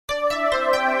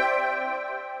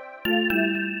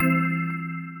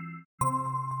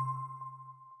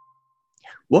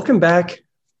Welcome back,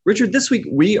 Richard. This week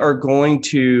we are going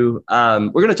to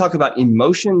talk about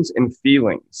emotions and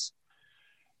feelings.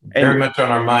 Very much on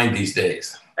our mind these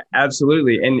days.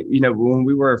 Absolutely, and when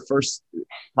we were first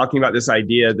talking about this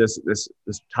idea, this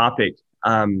topic,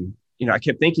 I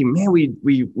kept thinking, man,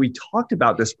 we talked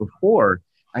about this before.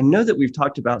 I know that we've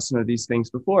talked about some of these things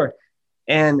before,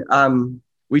 and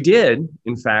we did,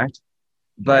 in fact,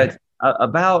 but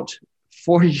about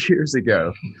 4 years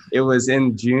ago, it was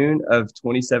in June of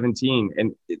 2017.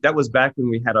 And that was back when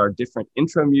we had our different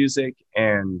intro music,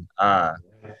 and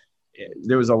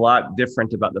there was a lot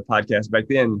different about the podcast back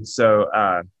then. So,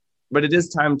 but it is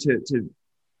time to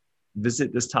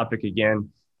visit this topic again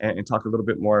and talk a little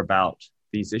bit more about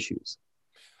these issues.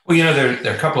 Well, there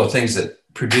are a couple of things that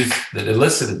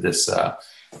elicited this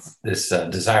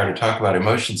desire to talk about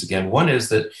emotions again. One is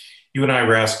that you and I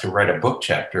were asked to write a book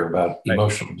chapter about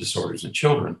emotional disorders in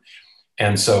children.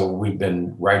 And so we've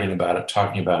been writing about it,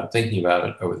 talking about it, thinking about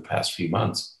it over the past few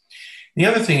months. The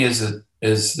other thing is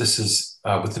this is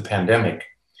with the pandemic,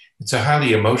 it's a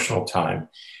highly emotional time,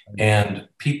 and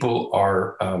people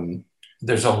are,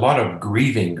 there's a lot of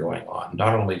grieving going on,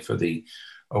 not only for the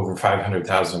over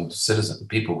 500,000 citizen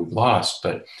people we've lost,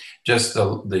 but just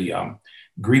the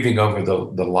grieving over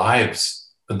the life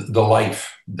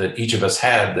that each of us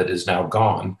had that is now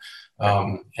gone.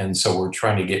 And so we're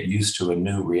trying to get used to a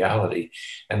new reality.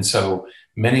 And so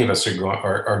many of us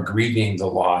are grieving the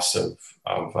loss of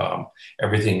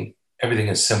everything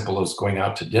as simple as going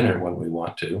out to dinner when we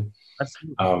want to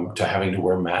having to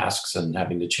wear masks and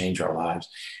having to change our lives.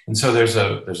 And so there's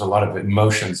a lot of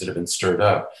emotions that have been stirred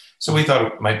up. So we thought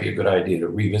it might be a good idea to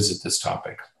revisit this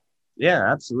topic. Yeah,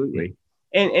 absolutely.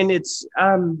 And it's,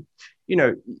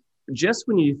 just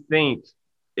when you think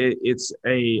it's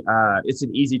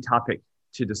an easy topic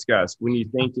to discuss, when you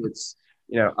think it's,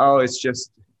 it's just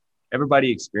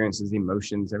everybody experiences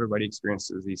emotions, everybody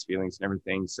experiences these feelings and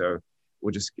everything. So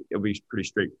it'll be pretty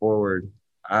straightforward.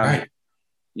 Right.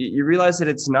 You realize that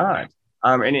it's not.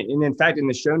 And in fact, in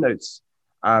the show notes,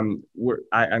 I'm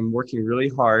working really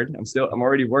hard. I'm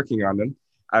already working on them,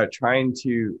 trying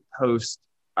to post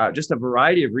just a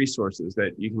variety of resources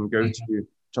that you can go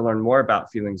to learn more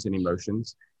about feelings and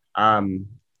emotions. Hopefully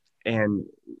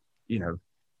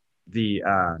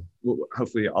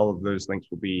all of those links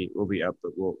will be up,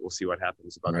 but we'll see what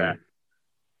happens about that.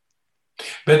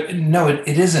 But no,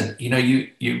 it isn't.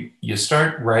 You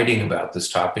start writing about this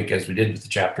topic as we did with the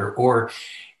chapter, or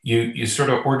you sort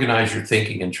of organize your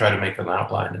thinking and try to make an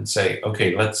outline and say,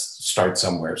 okay, let's start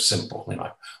somewhere simple.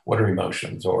 What are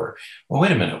emotions? Or, well,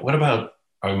 wait a minute, what about,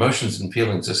 are emotions and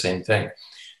feelings the same thing?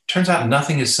 Turns out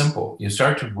nothing is simple. You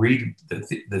start to read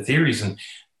the theories, and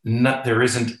there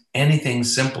isn't anything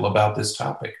simple about this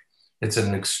topic. It's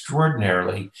an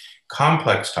extraordinarily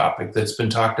complex topic that's been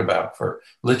talked about for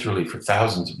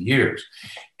thousands of years,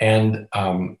 and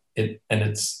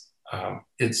it's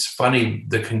funny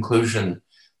the conclusion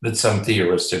that some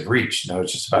theorists have reached.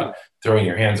 It's just about throwing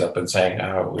your hands up and saying,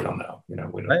 "Oh, we don't know. We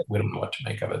don't know what to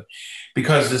make of it,"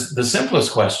 because the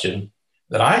simplest question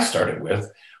that I started with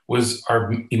was,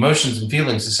 are emotions and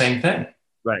feelings the same thing?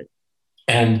 Right.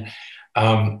 And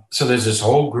so there's this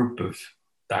whole group of,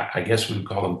 I guess we would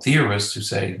call them theorists, who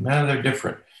say, no, they're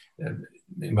different.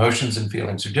 Emotions and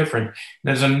feelings are different. And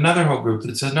there's another whole group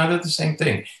that says, no, they're the same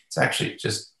thing. It's actually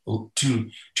just two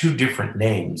different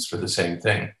names for the same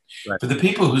thing. Right. For the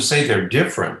people who say they're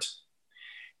different,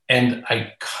 and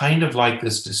I kind of like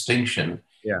this distinction,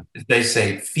 they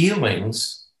say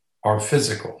feelings are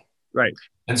physical. Right.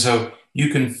 And so you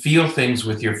can feel things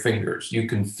with your fingers. You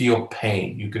can feel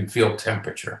pain. You can feel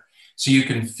temperature. So you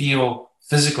can feel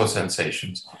physical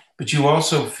sensations, but you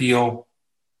also feel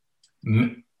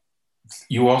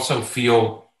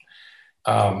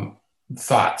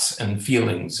thoughts and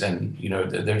feelings, and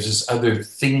there's this other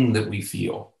thing that we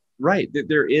feel. Right.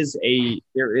 There is a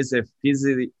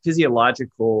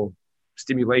physiological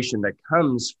stimulation that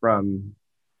comes from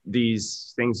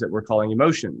these things that we're calling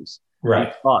emotions.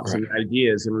 Right. Thoughts and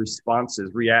ideas and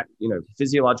responses,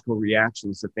 physiological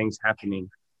reactions to things happening.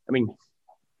 I mean,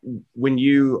 when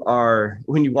you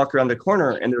walk around the corner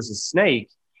and there's a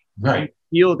snake, right,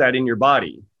 you feel that in your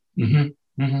body.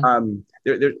 Mm-hmm.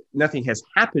 Mm-hmm. Nothing has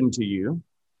happened to you.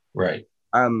 Right.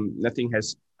 Nothing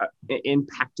has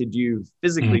impacted you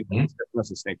physically, unless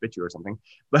a snake bit you or something.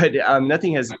 But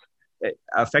nothing has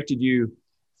affected you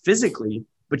physically,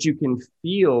 but you can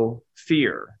feel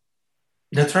fear.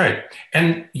 That's right.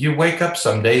 And you wake up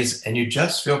some days and you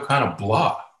just feel kind of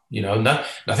blah.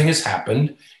 Nothing has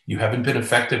happened. You haven't been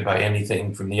affected by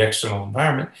anything from the external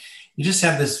environment. you just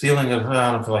have this feeling of, oh,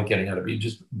 I don't feel like getting out of bed. You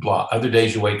just blah. Other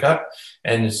days you wake up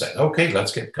and it's like, okay,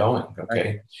 let's get going. Okay.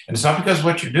 Right. And it's not because of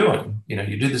what you're doing.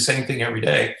 You do the same thing every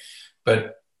day,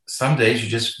 but some days you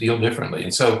just feel differently.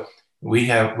 And so we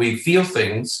feel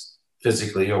things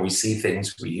physically, or we see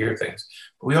things, we hear things,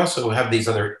 but we also have these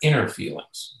other inner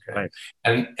feelings. Okay.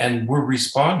 Right. And we're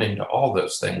responding to all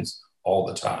those things all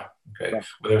the time. Okay. Right.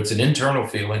 Whether it's an internal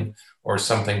feeling or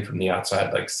something from the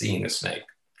outside, like seeing a snake.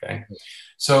 Okay.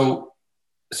 So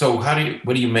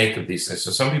what do you make of these things? So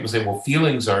some people say, well,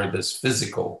 feelings are this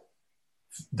physical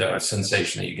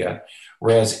sensation that you get,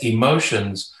 whereas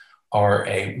emotions are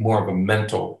more of a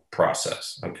mental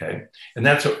process. Okay. And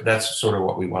that's sort of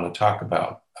what we want to talk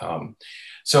about.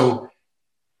 So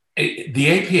the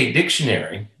APA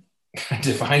dictionary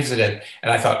defines it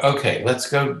and I thought, okay, let's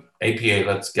go APA,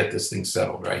 let's get this thing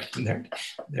settled, right? And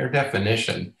their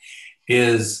definition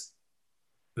is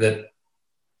that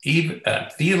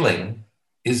feeling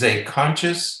is a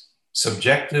conscious,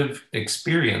 subjective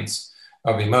experience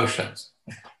of emotions.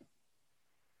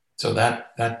 So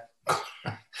that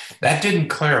didn't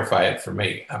clarify it for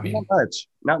me. I mean,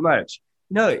 not much.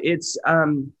 No, it's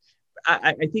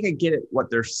I think I get it what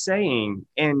they're saying,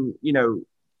 and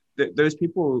those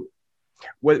people,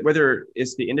 whether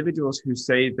it's the individuals who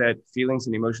say that feelings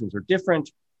and emotions are different,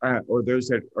 or those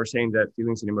that are saying that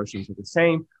feelings and emotions are the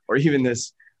same, or even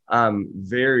this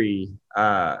very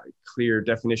clear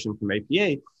definition from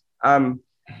APA.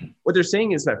 What they're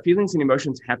saying is that feelings and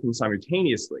emotions happen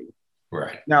simultaneously.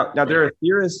 Right. Now there are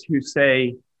theorists who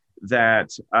say that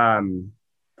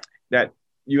that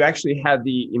you actually have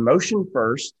the emotion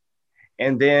first,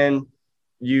 and then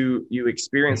you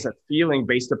experience that feeling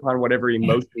based upon whatever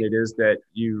emotion it is that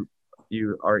you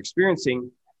are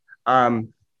experiencing.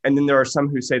 And then there are some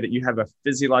who say that you have a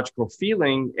physiological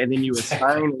feeling, and then you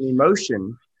assign an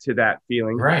emotion to that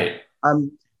feeling. Right.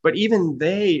 But even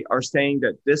they are saying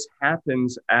that this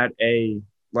happens at in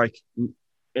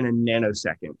a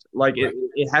nanosecond. Like right.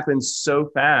 it happens so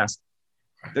fast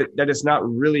that it's not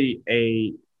really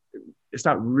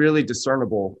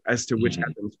discernible as to which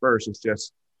happens first. It's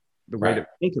just the way to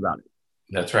think about it.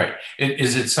 That's right.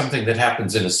 Is it something that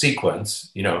happens in a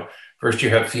sequence? First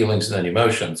you have feelings and then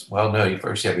emotions. Well, no, you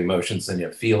first have emotions, then you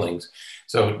have feelings.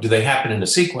 So do they happen in a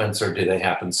sequence or do they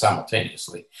happen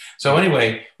simultaneously? So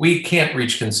anyway, we can't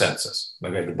reach consensus.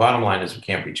 Okay, the bottom line is we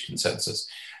can't reach consensus.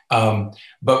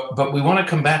 But we want to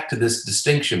come back to this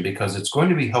distinction because it's going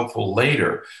to be helpful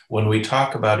later when we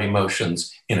talk about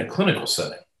emotions in a clinical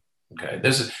setting. Okay,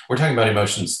 we're talking about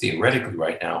emotions theoretically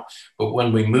right now, but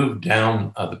when we move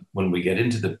down, when we get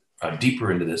into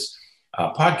deeper into this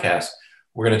podcast,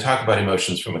 we're going to talk about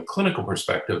emotions from a clinical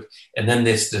perspective, and then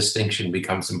this distinction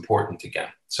becomes important again.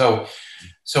 So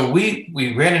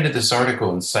we ran into this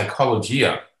article in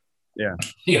Psychologia. Yeah,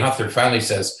 the author finally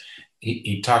says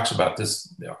he talks about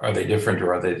this: are they different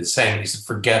or are they the same? He said,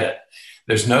 forget it.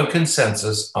 There's no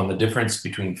consensus on the difference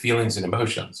between feelings and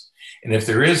emotions. And if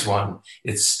there is one,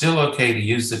 it's still okay to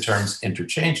use the terms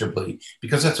interchangeably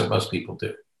because that's what most people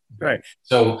do. Right.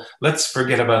 So let's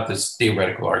forget about this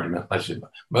theoretical argument.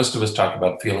 Most of us talk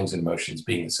about feelings and emotions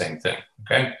being the same thing.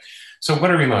 Okay. So what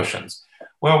are emotions?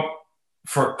 Well,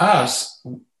 for us,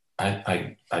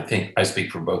 I think I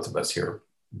speak for both of us here,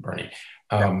 Bernie.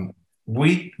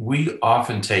 We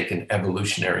often take an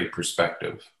evolutionary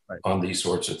perspective on these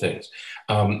sorts of things.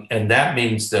 And that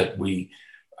means that we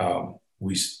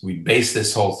base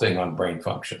this whole thing on brain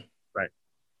function.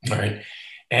 Right.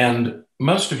 And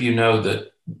most of you know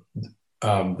that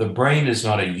the brain is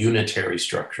not a unitary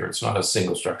structure. It's not a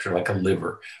single structure like a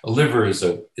liver. A liver is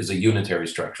a unitary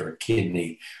structure. A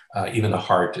kidney, even the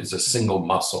heart, is a single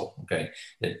muscle. Okay,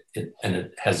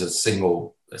 it has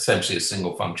essentially a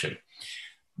single function.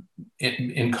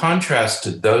 In contrast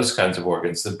to those kinds of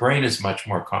organs, the brain is much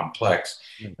more complex,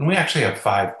 and we actually have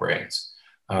 5 brains.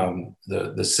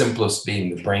 The simplest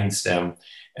being the brainstem,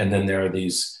 and then there are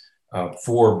these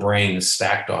 4 brains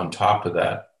stacked on top of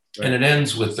that. Right. And it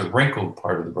ends with the wrinkled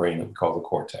part of the brain that we call the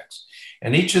cortex.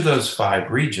 And each of those 5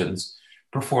 regions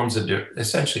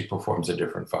essentially performs a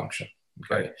different function.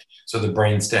 Okay. Right. So the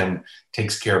brainstem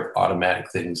takes care of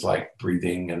automatic things like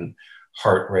breathing and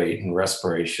heart rate and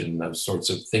respiration, those sorts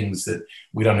of things that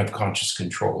we don't have conscious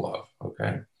control of.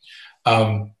 Okay.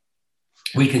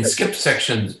 We can skip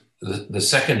sections, the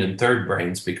second and third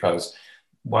brains, because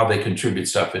while they contribute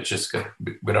stuff,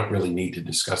 we don't really need to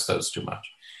discuss those too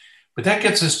much. But that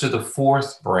gets us to the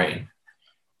 4th brain.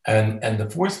 And the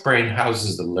 4th brain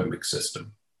houses the limbic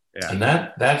system. Yeah. And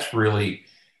that's really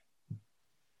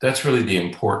the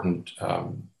important,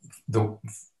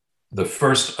 the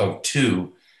first of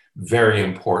 2 very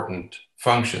important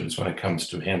functions when it comes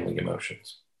to handling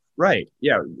emotions. Right.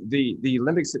 Yeah. The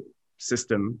limbic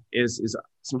system is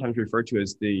sometimes referred to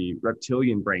as the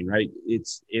reptilian brain, right?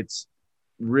 It's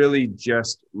really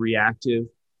just reactive.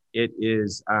 It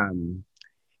is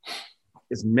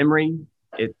it's memory.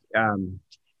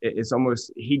 It's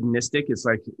almost hedonistic. It's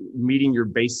like meeting your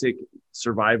basic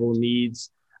survival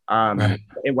needs, Right.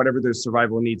 and whatever those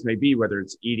survival needs may be, whether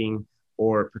it's eating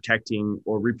or protecting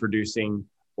or reproducing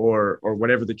or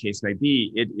whatever the case may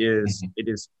be. It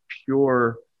is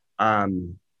pure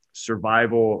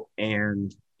survival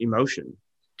and emotion.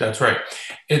 That's right.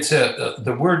 It's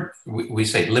the word we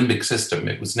say limbic system.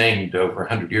 It was named over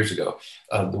 100 years ago.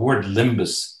 The word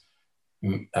limbus,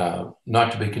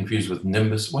 not to be confused with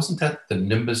nimbus. Wasn't that the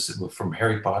nimbus from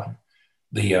Harry Potter?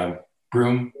 The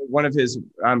broom. One of his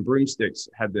broomsticks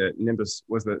had the nimbus.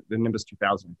 Was the Nimbus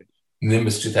 2000? I think.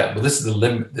 Nimbus 2000. Well, this is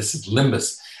This is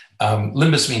limbus.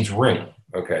 Limbus means ring.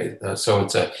 Okay, so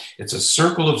it's a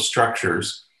circle of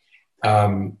structures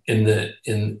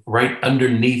in right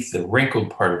underneath the wrinkled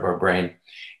part of our brain,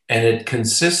 and it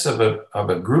consists of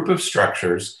a group of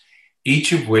structures,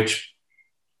 each of which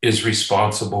is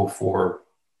responsible for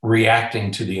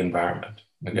reacting to the environment.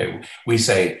 Okay, we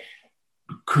say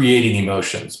creating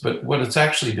emotions, but what it's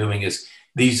actually doing is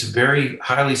these very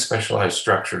highly specialized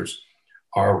structures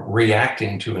are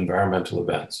reacting to environmental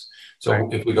events. So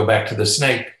right. If we go back to the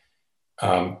snake,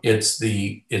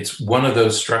 it's one of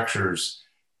those structures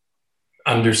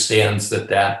understands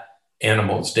that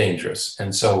animal is dangerous,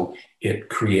 and so it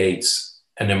creates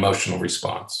an emotional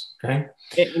response. Okay,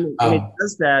 and it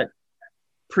does that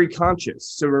pre-conscious.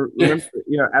 So remember,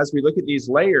 as we look at these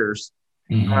layers,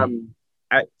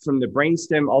 from the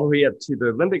brainstem all the way up to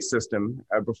the limbic system,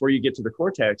 before you get to the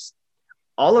cortex,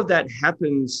 all of that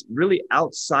happens really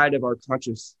outside of our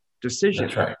conscious decision.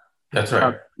 That's right. That's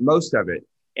right. Most of it.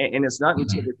 And it's not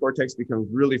until the cortex becomes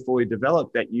really fully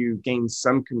developed that you gain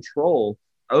some control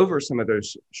over some of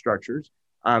those structures.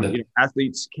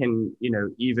 Athletes can,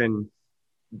 even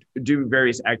do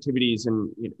various activities, and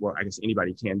well, I guess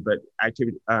anybody can, but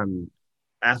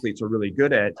athletes are really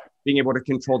good at being able to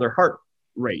control their heart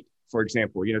rate. For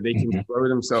example, they can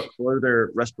slow their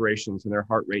respirations and their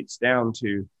heart rates down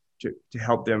to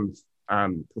help them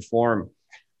perform.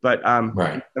 But right.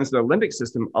 When it comes to the limbic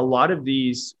system, a lot of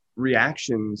these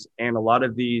reactions and a lot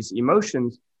of these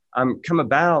emotions come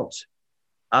about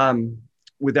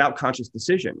without conscious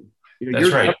decision.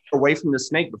 You're right. away from the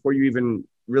snake before you even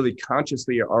really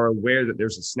consciously are aware that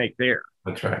there's a snake there.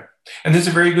 That's right. And there's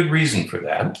a very good reason for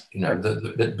that.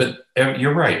 But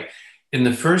you're right. In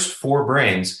the first four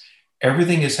brains,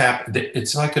 everything is happening.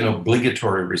 It's like an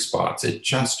obligatory response. It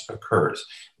just occurs.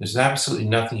 There's absolutely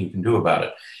nothing you can do about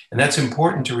it. And that's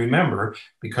important to remember,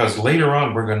 because later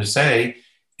on we're going to say,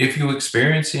 if you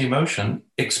experience the emotion,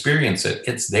 experience it.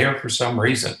 It's there for some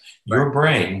reason. Your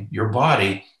brain, your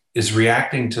body is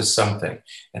reacting to something.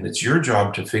 And it's your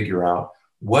job to figure out,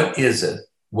 what is it?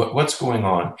 What's going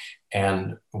on?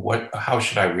 And how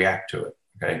should I react to it?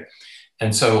 Okay.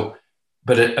 And so,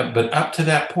 but up to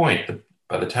that point,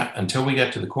 by the time, until we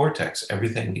get to the cortex,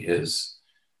 everything is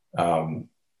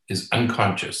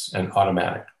unconscious and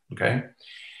automatic. Okay.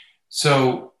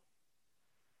 So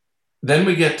then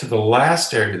we get to the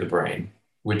last area of the brain,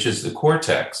 which is the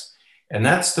cortex. And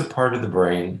that's the part of the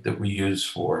brain that we use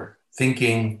for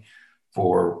thinking,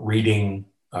 for reading,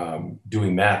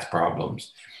 doing math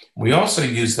problems. We also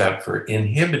use that for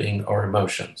inhibiting our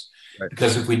emotions. Right.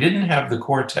 Because if we didn't have the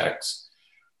cortex,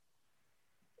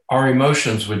 our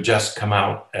emotions would just come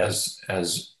out as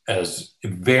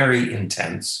very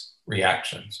intense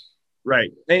reactions.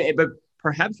 Right. But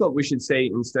perhaps what we should say,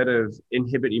 instead of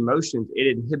inhibit emotions, it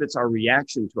inhibits our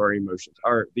reaction to our emotions,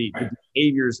 the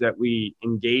behaviors that we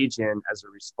engage in as a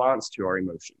response to our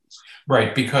emotions.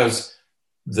 Right, because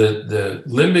the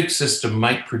limbic system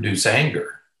might produce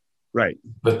anger. Right.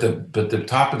 But the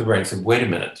top of the brain said, wait a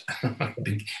minute,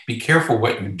 be careful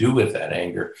what you do with that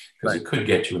anger, because it could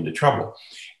get you into trouble.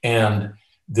 And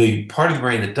the part of the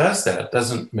brain that does that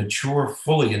doesn't mature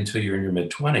fully until you're in your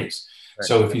mid-20s. Right.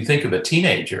 So if you think of a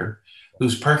teenager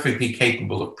who's perfectly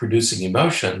capable of producing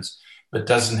emotions, but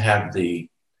doesn't have the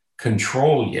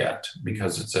control yet,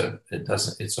 because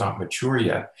it's not mature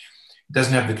yet, it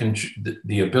doesn't have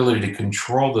the ability to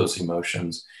control those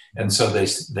emotions, and so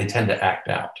they tend to act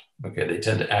out. Okay, they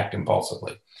tend to act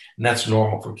impulsively, and that's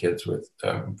normal for kids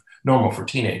normal for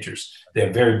teenagers. They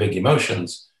have very big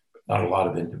emotions, but not a lot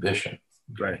of inhibition.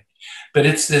 Right. But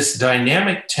it's this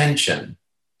dynamic tension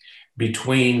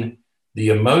between the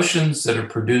emotions that are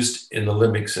produced in the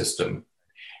limbic system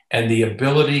and the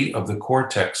ability of the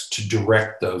cortex to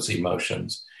direct those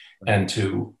emotions and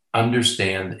to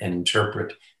understand and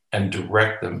interpret and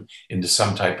direct them into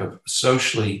some type of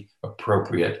socially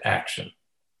appropriate action.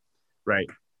 Right.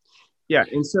 Yeah.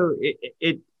 And so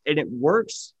it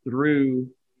works through,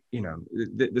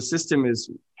 the system is,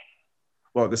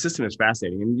 well, the system is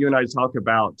fascinating. And you and I have talked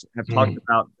about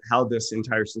how this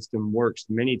entire system works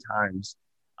many times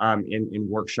in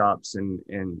workshops and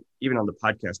even on the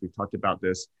podcast, we've talked about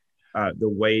this, the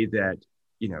way that,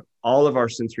 all of our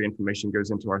sensory information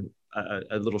goes into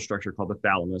a little structure called the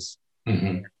thalamus.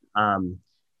 Mm-hmm.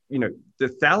 The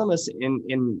thalamus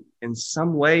in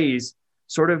some ways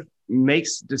sort of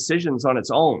makes decisions on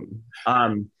its own.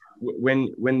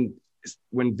 When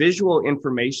visual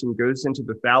information goes into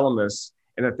the thalamus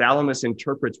and the thalamus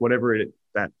interprets whatever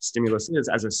that stimulus is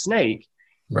as a snake,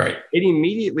 right, it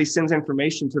immediately sends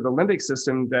information to the limbic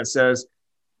system that says,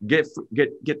 get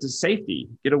to safety,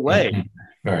 get away. Mm-hmm.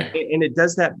 Right. And it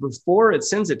does that before it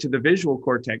sends it to the visual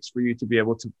cortex for you to be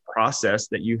able to process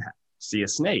that you see a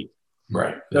snake.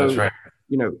 Right. That's right.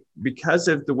 Because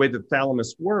of the way the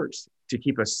thalamus works to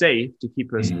keep us safe, to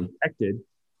keep us protected,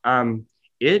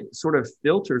 it sort of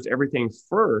filters everything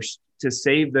first to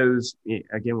save those,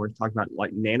 again, we're talking about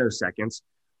like nanoseconds,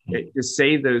 to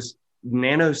save those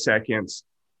nanoseconds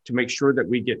to make sure that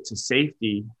we get to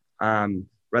safety,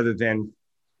 rather than,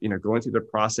 going through the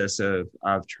process of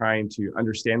trying to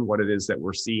understand what it is that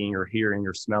we're seeing or hearing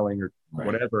or smelling or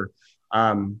whatever,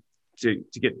 to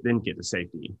get to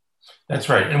safety. That's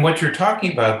right. And what you're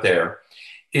talking about there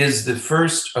is the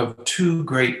first of two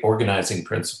great organizing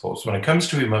principles. When it comes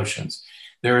to emotions,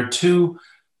 there are two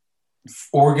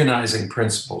organizing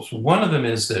principles. One of them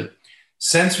is that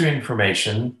sensory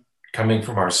information coming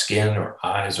from our skin or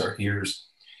eyes or ears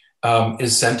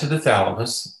is sent to the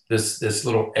thalamus, this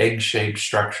little egg-shaped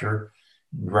structure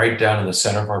right down in the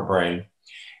center of our brain.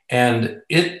 And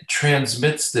it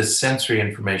transmits this sensory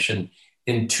information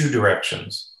in two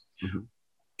directions. Mm-hmm.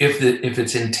 If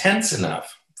it's intense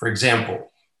enough, for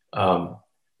example,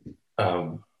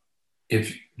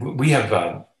 if we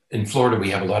have, in Florida, we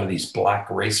have a lot of these black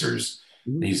racers.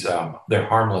 These they're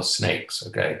harmless snakes,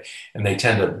 okay? And they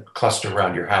tend to cluster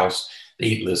around your house. They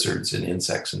eat lizards and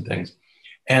insects and things.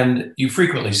 And you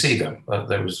frequently see them.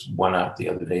 There was one out the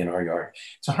other day in our yard.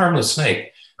 It's a harmless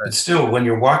snake. But still, when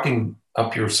you're walking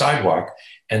up your sidewalk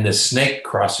and this snake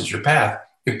crosses your path,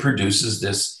 it produces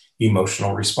this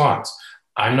emotional response.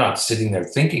 I'm not sitting there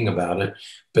thinking about it,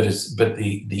 but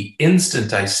the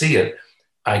instant I see it,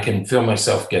 I can feel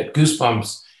myself get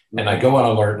goosebumps and I go on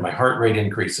alert, my heart rate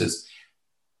increases.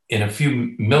 In a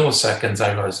few milliseconds,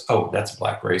 I realize, oh, that's a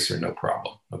black racer, no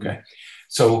problem, okay?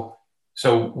 So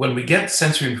when we get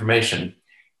sensory information,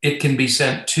 it can be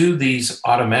sent to these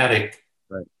automatic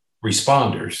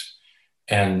responders,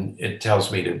 and it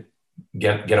tells me to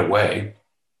get away.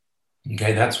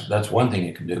 Okay, that's one thing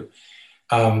it can do.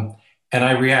 And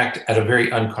I react at a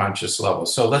very unconscious level.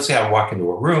 So let's say I walk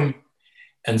into a room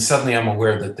and suddenly I'm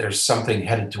aware that there's something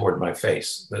headed toward my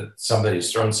face, that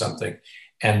somebody's thrown something.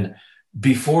 And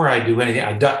before I do anything,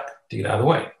 I duck to get out of the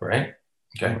way, right?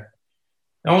 Okay.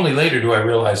 Now, only later do I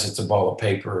realize it's a ball of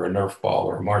paper or a Nerf ball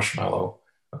or a marshmallow,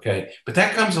 okay? But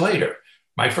that comes later.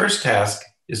 My first task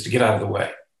is to get out of the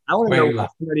way. I want to know why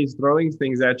somebody's throwing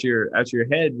things at your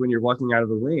head when you're walking out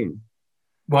of a room.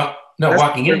 Well, no,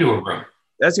 walking into a room.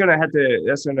 That's gonna have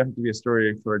to be a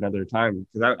story for another time,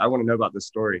 because I want to know about this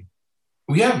story.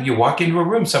 Well, yeah, you walk into a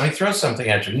room, somebody throws something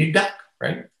at you, and you duck,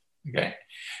 right? Okay.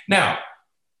 Now,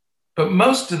 but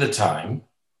most of the time,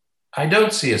 I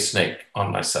don't see a snake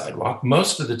on my sidewalk.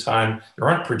 Most of the time, there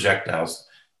aren't projectiles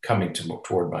coming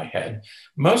toward my head.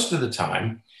 Most of the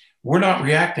time, we're not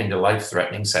reacting to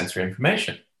life-threatening sensory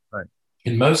information. Right.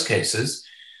 In most cases,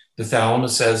 the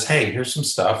thalamus says, hey, here's some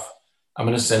stuff. I'm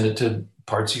going to send it to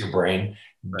parts of your brain.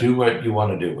 Right. Do what you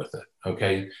want to do with it,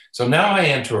 okay? So now I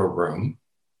enter a room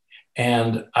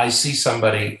and I see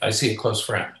somebody, I see a close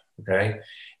friend, okay?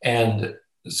 And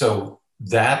so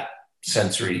that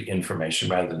sensory information,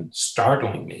 rather than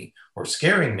startling me or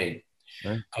scaring me,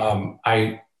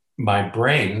 right. My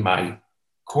brain, my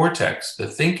cortex, the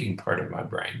thinking part of my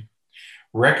brain,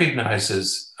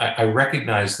 recognizes, I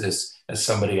recognize this as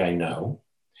somebody I know.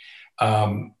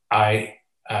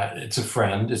 It's a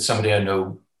friend, it's somebody I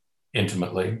know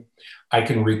intimately. I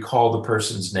can recall the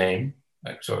person's name,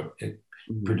 so it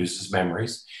produces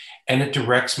memories, and it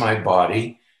directs my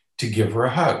body to give her a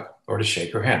hug or to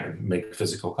shake her hand or make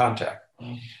physical contact.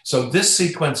 So this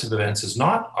sequence of events is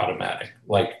not automatic,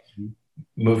 like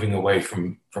moving away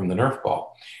from the Nerf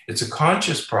ball. It's a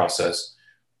conscious process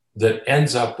that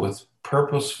ends up with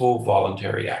purposeful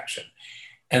voluntary action.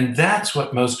 And that's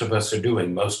what most of us are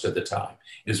doing most of the time,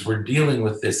 is we're dealing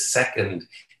with this second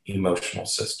emotional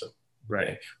system. Right.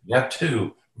 Okay? We have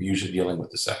two, we're usually dealing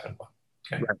with the second one.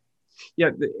 Okay. Right.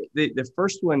 Yeah. The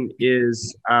first one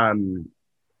is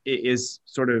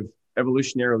sort of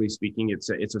evolutionarily speaking, it's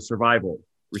a survival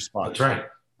response. That's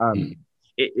right.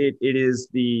 It is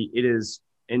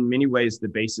in many ways the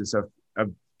basis of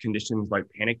conditions like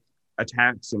panic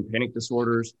attacks and panic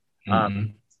disorders,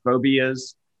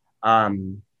 phobias.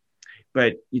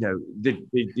 But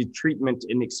the treatment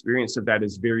and experience of that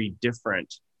is very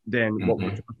different than what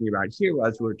we're talking about here,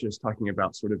 as we're just talking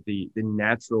about sort of the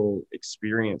natural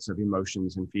experience of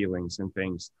emotions and feelings and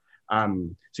things.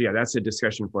 So yeah, that's a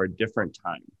discussion for a different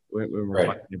time when we're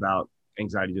talking about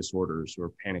anxiety disorders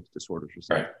or panic disorders or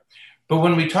something. Right. But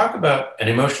when we talk about an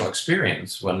emotional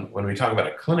experience, when we talk about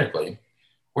it clinically,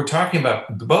 we're talking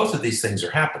about both of these things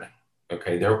are happening.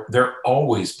 Okay, they're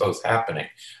always both happening.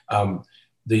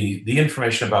 The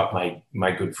information about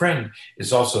my good friend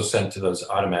is also sent to those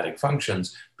automatic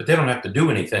functions, but they don't have to do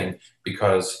anything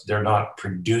because they're not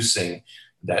producing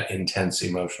that intense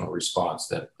emotional response,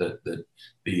 the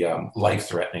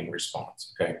life-threatening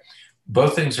response. Okay,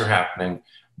 both things are happening,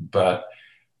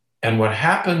 and what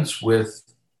happens with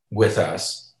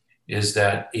us is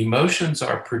that emotions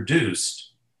are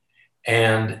produced,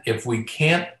 and if we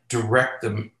can't direct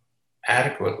them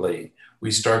adequately, we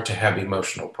start to have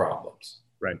emotional problems.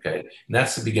 Right. Okay. And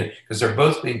that's the beginning, because they're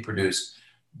both being produced,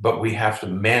 but we have to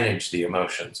manage the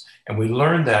emotions. And we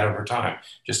learn that over time.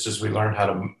 Just as we learn how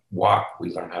to walk, we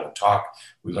learn how to talk,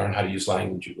 we learn how to use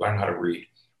language, we learn how to read.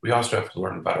 We also have to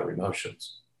learn about our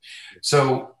emotions.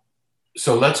 So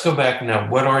let's go back now.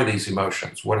 What are these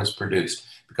emotions? What is produced?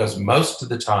 Because most of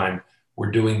the time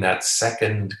we're doing that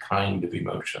second kind of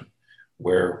emotion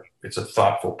where it's a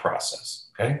thoughtful process.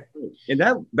 Okay.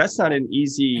 And that's not an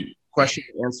easy question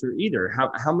to answer either.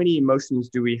 How many emotions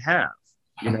do we have?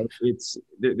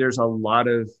 There's a lot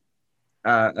of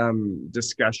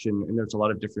discussion, and there's a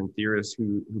lot of different theorists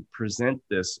who present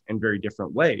this in very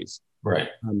different ways. Right.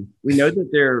 We know that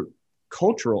they're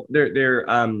cultural, they're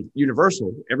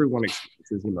universal. Everyone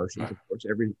experiences emotions, of course.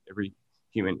 Every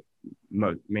human,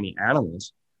 many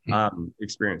animals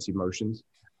experience emotions,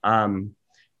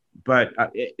 but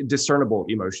discernible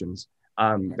emotions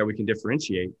that we can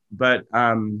differentiate. But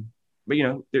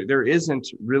there isn't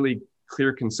really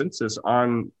clear consensus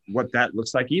on what that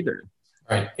looks like either.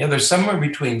 Right. Yeah, there's somewhere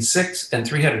between 6 and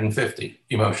 350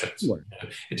 emotions. Sure.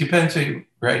 It depends who you,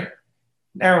 right?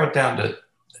 Narrow it down to,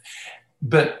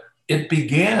 but it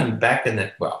began back in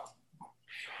the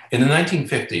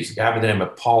 1950s, a guy by the name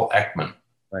of Paul Ekman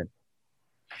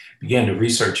began to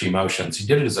research emotions. He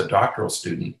did it as a doctoral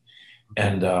student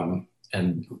and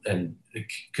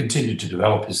continued to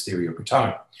develop his theory over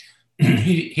time.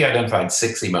 He identified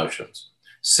 6 emotions,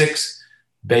 6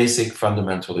 basic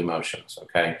fundamental emotions,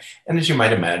 okay? And as you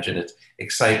might imagine, it's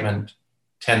excitement,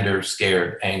 tender,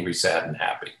 scared, angry, sad, and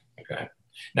happy, okay?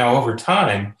 Now, over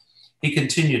time,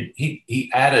 he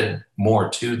added more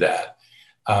to that.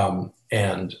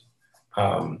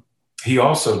 He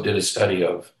also did a study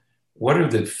of what are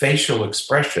the facial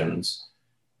expressions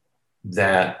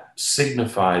that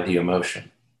signify the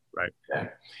emotion, right? Okay?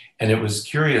 And it was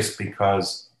curious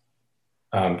because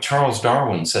Charles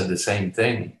Darwin said the same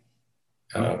thing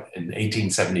in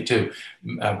 1872.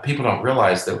 People don't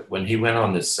realize that when he went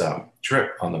on this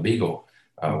trip on the Beagle,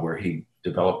 where he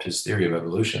developed his theory of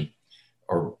evolution,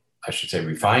 or I should say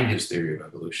refined his theory of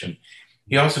evolution,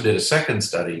 he also did a second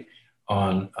study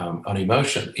on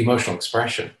emotional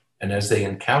expression. And as they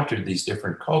encountered these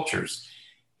different cultures,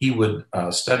 he would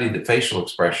study the facial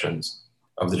expressions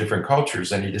of the different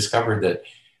cultures, and he discovered that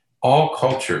all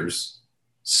cultures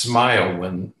smile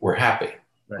when we're happy,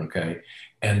 right. Okay?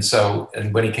 And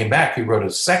when he came back, he wrote a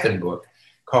second book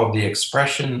called The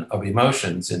Expression of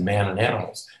Emotions in Man and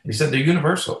Animals. And he said they're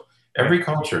universal. Every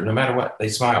culture, no matter what, they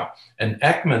smile. And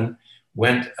Ekman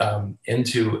went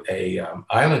into a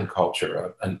island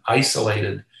culture, an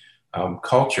isolated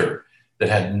culture that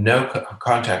had no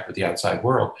contact with the outside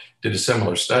world, did a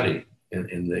similar study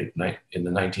in the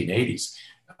 1980s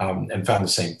and found the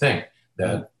same thing,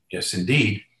 that yes,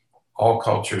 indeed, all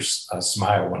cultures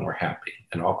smile when we're happy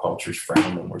and all cultures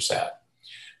frown when we're sad.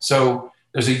 So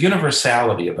there's a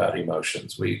universality about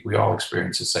emotions. We all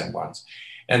experience the same ones.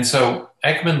 And so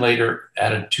Ekman later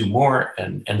added 2 more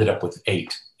and ended up with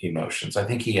 8 emotions. I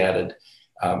think he added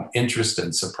interest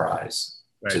and surprise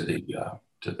to the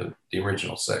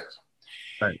original 6.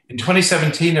 Right. In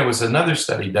 2017, there was another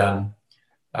study done,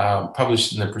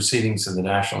 published in the Proceedings of the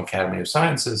National Academy of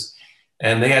Sciences,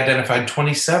 and they identified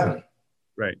 27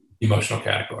 emotional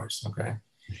categories, okay?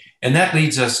 And that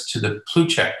leads us to the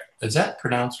Plutchik. Is that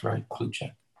pronounced right,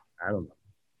 Plutchik? I don't know.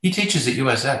 He teaches at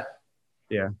USF.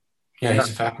 Yeah. Yeah, he's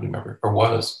a faculty member, or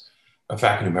was a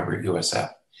faculty member at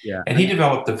USF. Yeah. And he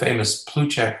developed the famous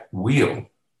Plutchik wheel.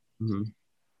 Mm-hmm.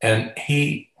 And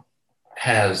he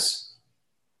has,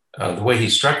 the way he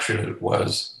structured it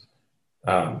was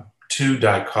two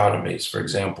dichotomies. For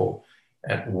example,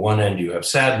 at one end you have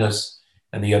sadness,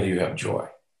 and the other you have joy.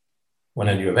 One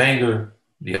end you have anger,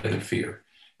 the other fear,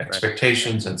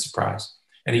 expectations, and surprise.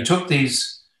 And he took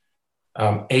these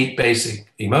 8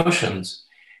 basic emotions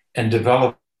and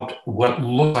developed what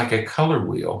looked like a color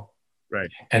wheel,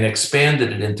 and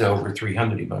expanded it into over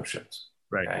 300 emotions.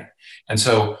 Okay? And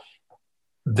so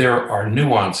there are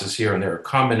nuances here, and there are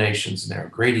combinations, and there are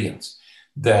gradients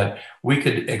that we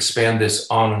could expand this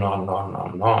on and on and on and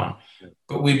on and on.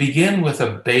 But we begin with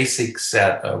a basic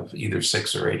set of either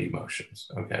 6 or 8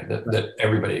 emotions, okay, that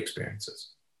everybody experiences.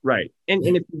 Right.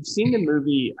 And if you've seen the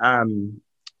movie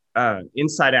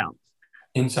Inside Out.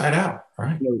 Inside Out,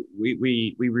 right.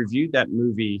 We reviewed that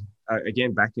movie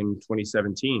again back in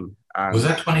 2017. Was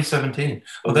that 2017?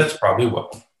 Oh, that's probably why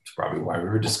we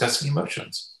were discussing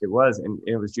emotions. It was, and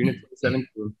it was June of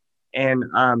 2017. And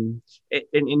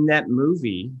in that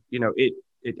movie,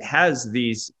 it has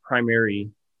these primary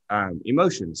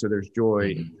emotions. So there's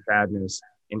joy, and sadness,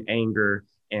 and anger,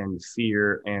 and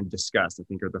fear, and disgust, I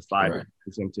think, are the 5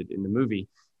 presented in the movie.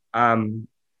 But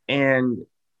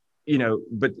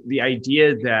the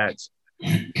idea that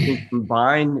you can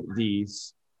combine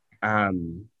these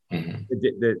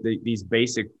these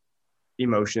basic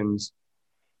emotions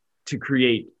to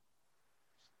create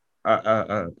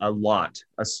a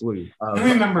slew. Do you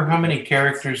remember how many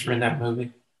characters were in that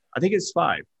movie? I think it's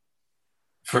 5.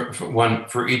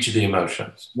 For each of the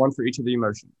emotions. One for each of the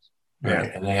emotions. Right.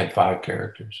 Yeah. And they had 5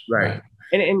 characters. Right.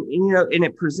 And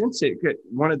it presents it.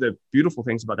 One of the beautiful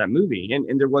things about that movie,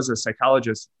 and there was a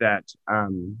psychologist that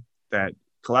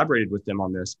collaborated with them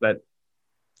on this, but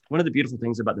one of the beautiful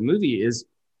things about the movie is,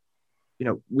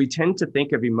 we tend to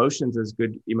think of emotions as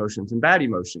good emotions and bad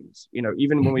emotions.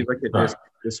 Even when we look at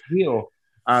this wheel,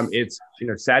 it's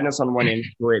sadness on one end,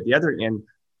 joy at the other end,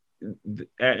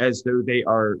 as though they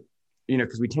are,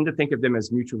 because we tend to think of them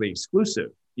as mutually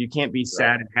exclusive. You can't be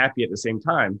sad and happy at the same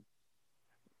time,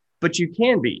 but you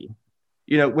can be.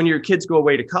 When your kids go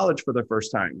away to college for the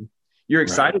first time, you're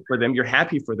excited for them, you're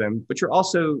happy for them, but you're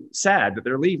also sad that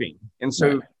they're leaving. And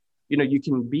so, you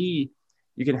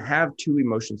can have 2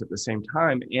 emotions at the same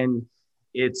time, and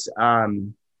it's a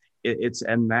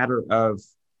matter of,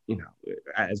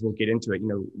 as we'll get into it,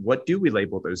 what do we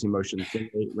label those emotions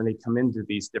when they come into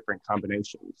these different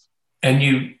combinations? And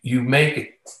you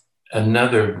make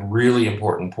another really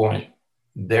important point.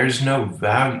 There's no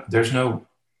value. There's no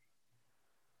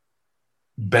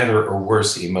better or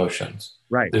worse emotions.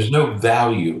 Right. There's no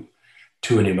value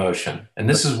to an emotion. And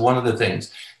this is one of the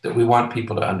things that we want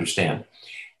people to understand.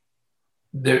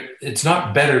 It's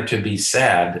not better to be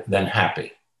sad than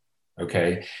happy.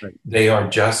 Okay. Right. They are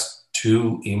just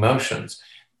 2 emotions.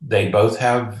 They both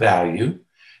have value.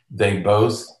 They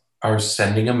both are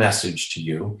sending a message to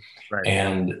you,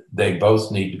 and they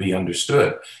both need to be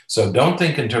understood. So don't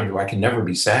think in terms of, I can never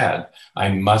be sad, I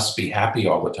must be happy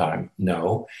all the time.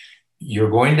 No, you're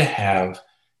going to have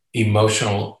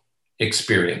emotional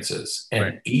experiences,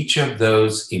 and each of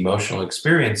those emotional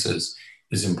experiences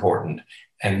is important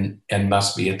and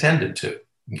must be attended to.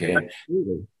 Okay.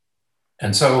 Absolutely.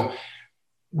 And so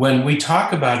when we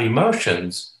talk about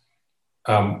emotions,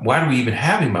 why do we even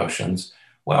have emotions?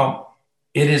 Well,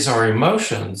 it is our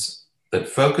emotions that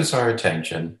focus our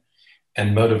attention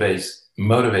and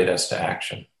motivate us to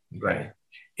action. Right.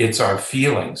 It's our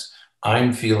feelings.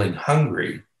 I'm feeling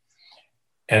hungry,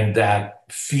 and that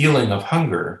feeling of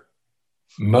hunger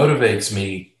motivates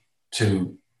me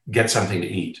to get something to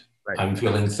eat. Right. I'm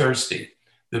feeling thirsty.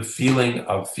 The feeling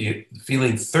of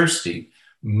feeling thirsty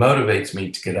motivates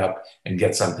me to get up and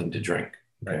get something to drink.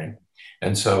 Okay. Right.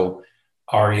 And so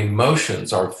our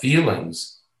emotions, our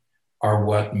feelings, are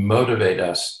what motivate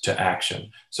us to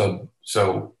action. So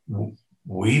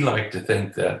we like to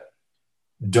think that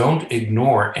don't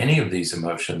ignore any of these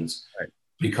emotions,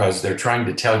 because they're trying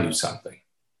to tell you something.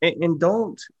 And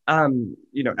don't,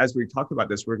 as we talk about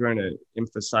this, we're going to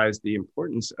emphasize the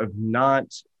importance of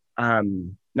not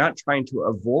trying to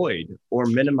avoid or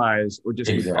minimize or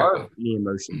disregard any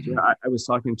emotions. I was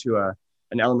talking to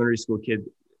an elementary school kid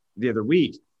the other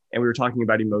week, and we were talking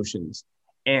about emotions,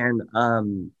 and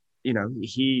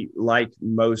he, like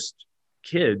most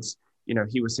kids,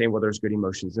 he was saying, well, there's good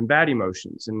emotions and bad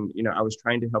emotions. And, I was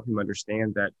trying to help him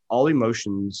understand that all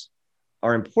emotions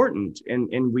are important,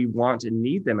 and we want and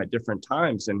need them at different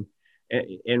times. And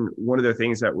one of the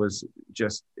things that was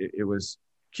just, it was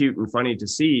cute and funny to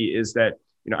see is that,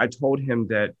 I told him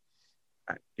that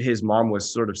his mom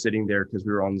was sort of sitting there because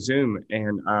we were on Zoom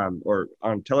and or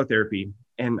on teletherapy,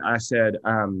 and I said,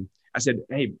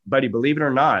 hey, buddy, believe it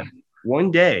or not,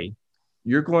 one day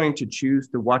you're going to choose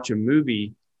to watch a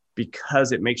movie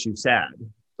because it makes you sad.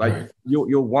 Like Right.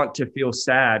 you'll want to feel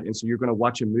sad, and so you're going to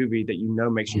watch a movie that you know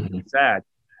makes you feel sad.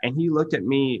 And he looked at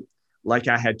me like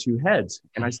I had two heads,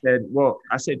 and I said, "Well,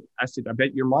 I said, I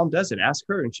bet your mom does it. Ask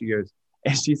her." And she goes,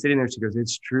 and she's sitting there. She goes,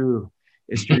 "It's true,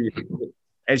 it's true."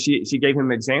 And she gave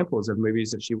him examples of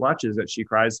movies that she watches that she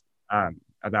cries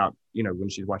about, you know, when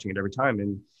she's watching it every time.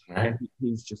 And Right. and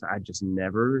he's just, I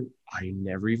never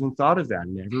even thought of that,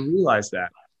 never realized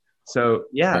that. So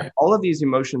yeah, Right. all of these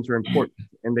emotions are important,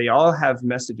 and they all have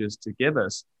messages to give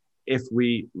us if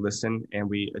we listen and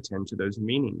we attend to those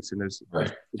meanings and those.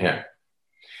 Right. Yeah.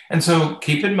 And so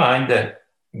keep in mind that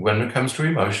when it comes to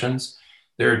emotions,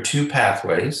 there are two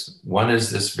pathways. One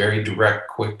is this very direct,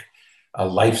 quick,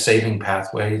 life-saving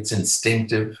pathway. It's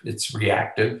instinctive, it's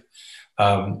reactive.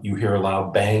 You hear a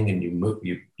loud bang and you move,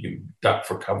 you duck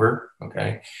for cover.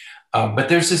 Okay. But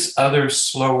there's this other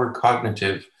slower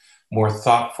cognitive, more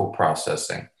thoughtful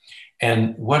processing.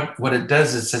 And what it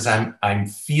does is it says, I'm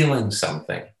feeling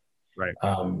something. Right.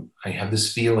 I have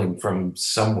this feeling from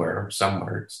somewhere,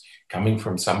 it's coming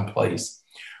from someplace.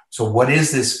 So what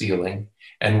is this feeling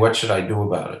and what should I do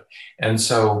about it? And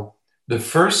so the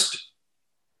first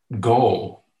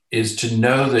goal is to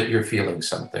know that you're feeling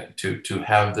something, to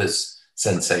have this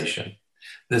sensation.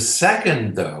 The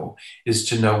second, though, is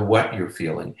to know what you're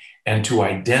feeling and to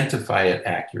identify it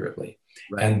accurately.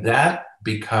 Right. And that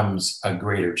becomes a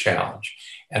greater challenge.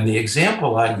 And the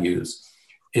example I use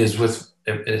is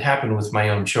it happened with my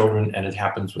own children, and it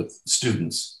happens with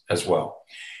students as well.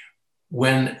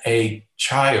 When a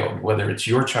child, whether it's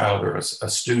your child or a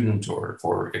student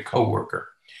or a coworker,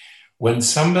 when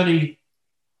somebody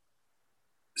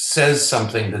says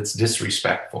something that's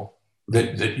disrespectful,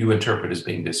 that you interpret as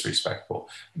being disrespectful,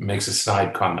 makes a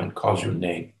snide comment, calls you a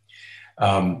name,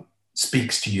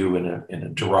 speaks to you in a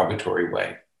derogatory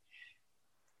way.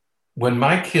 When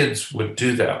my kids would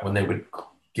do that, when they would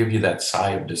give you that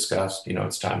sigh of disgust, you know,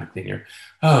 it's time to clean your,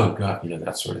 oh God, you know,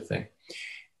 that sort of thing.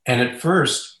 And at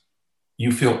first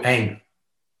you feel angry,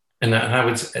 and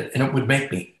it would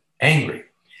make me angry.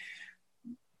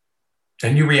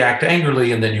 And you react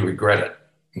angrily, and then you regret it.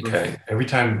 Okay. Every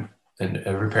time, and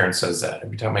every parent says that,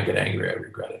 every time I get angry, I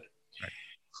regret it. Right.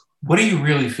 What are you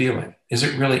really feeling? Is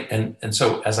it really, and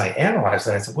so as I analyzed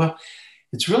that, I said, well,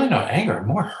 it's really not anger. I'm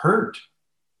more hurt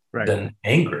than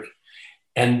angry.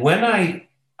 And when I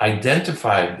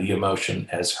identified the emotion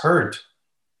as hurt,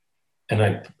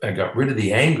 and I got rid of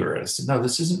the anger, and I said, no,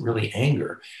 this isn't really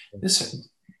anger.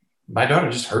 My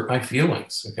daughter just hurt my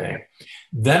feelings. Okay.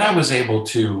 Then I was able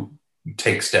to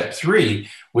take step 3,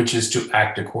 which is to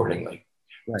act accordingly.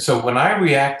 Right. So when I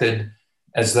reacted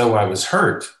as though I was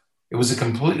hurt, it was a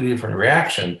completely different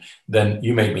reaction than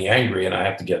you made me angry and I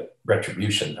have to get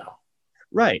retribution now.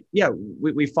 Right. Yeah.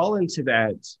 We fall into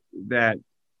that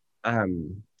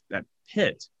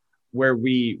pit where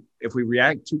if we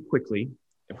react too quickly,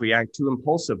 if we act too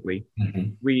impulsively,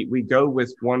 we go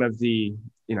with one of the,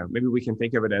 you know, maybe we can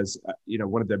think of it as, you know,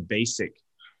 one of the basic.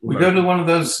 We go to one of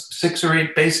those 6 or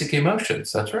 8 basic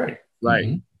emotions. That's right.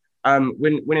 Right.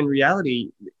 When in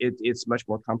reality, it's much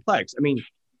more complex. I mean,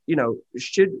 you know,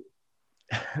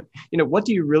 what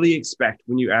do you really expect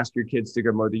when you ask your kids to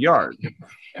go mow the yard?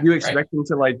 You expect them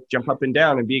to like jump up and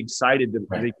down and be excited to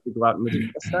go out and mow the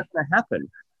yard. That's not going to happen.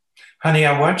 Honey,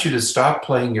 I want you to stop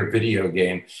playing your video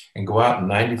game and go out in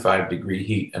 95-degree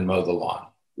heat and mow the lawn.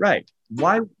 Right.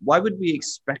 Why would we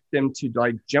expect them to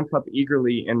like jump up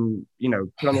eagerly and, you know,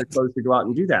 put on their clothes to go out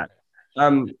and do that?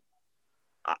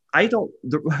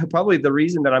 Probably the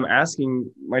reason that I'm asking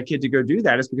my kid to go do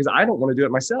that is because I don't want to do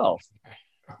it myself.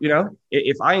 You know,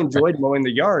 if I enjoyed mowing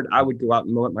the yard, I would go out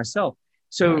and mow it myself.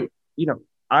 So, you know,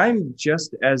 I'm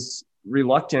just as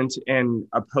reluctant and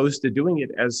opposed to doing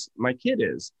it as my kid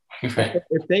is.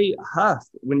 If they huff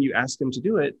when you ask them to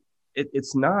do it,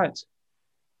 it's not,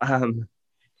 you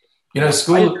know,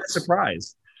 school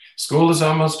surprise. School is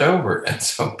almost over. And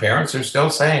so parents are still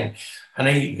saying,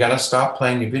 honey, you got to stop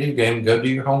playing your video game and go do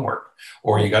your homework.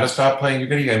 Or you got to stop playing your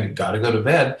video game. You got to go to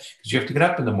bed because you have to get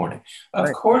up in the morning.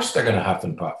 Of course, they're going to huff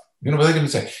and puff. You know, they're going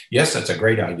to say, yes, that's a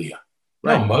great idea.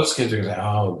 Right. No, most kids are going to say,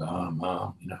 oh, God,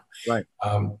 Mom, you know. Right.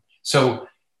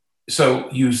 So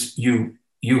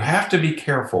you have to be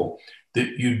careful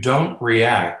that you don't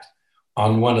react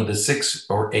on one of the 6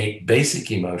 or 8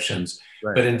 basic emotions,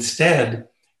 but instead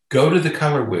go to the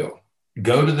color wheel,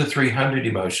 go to the 300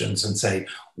 emotions and say,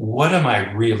 what am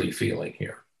I really feeling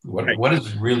here? Right. What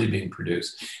is really being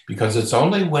produced? Because it's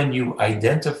only when you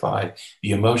identify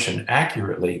the emotion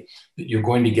accurately that you're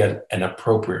going to get an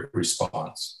appropriate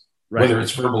response, Right. whether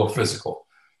it's verbal or physical.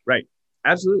 Right.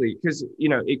 Absolutely. Because,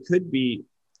 it could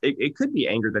be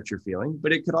anger that you're feeling,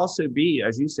 but it could also be,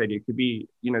 as you said, it could be,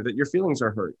 that your feelings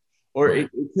are hurt, or Right.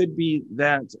 it could be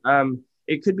that,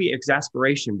 it could be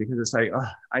exasperation because it's like, oh,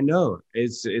 I know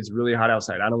it's really hot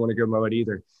outside. I don't want to go mow it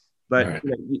either. But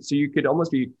Right. so you could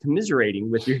almost be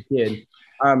commiserating with your kid,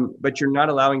 but you're not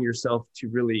allowing yourself to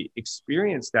really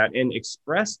experience that and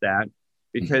express that,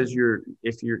 because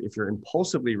if you're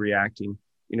impulsively reacting,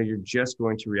 you're just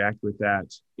going to react with that,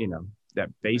 that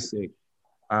basic,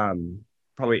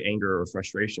 probably anger or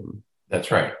frustration.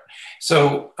 That's right.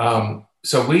 So,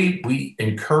 so we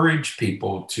encourage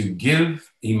people to give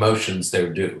emotions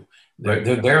their due.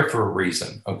 They're there for a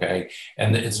reason, okay?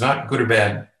 And it's not good or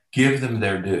bad. Give them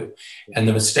their due. And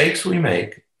the mistakes we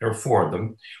make, there are four of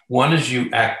them. One is you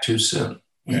act too soon.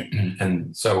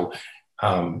 And so,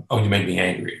 you made me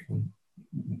angry.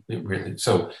 It really,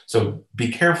 so be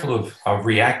careful of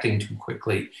reacting too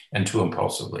quickly and too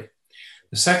impulsively.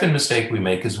 The second mistake we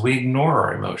make is we ignore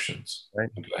our emotions, Right.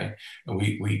 okay? And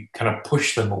we kind of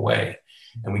push them away,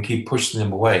 and we keep pushing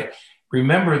them away.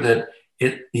 Remember that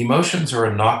emotions are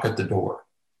a knock at the door,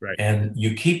 Right. and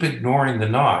you keep ignoring the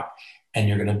knock, and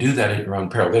you're going to do that at your own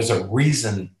peril. There's a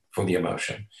reason for the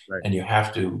emotion, Right. and you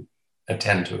have to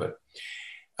attend to it.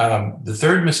 The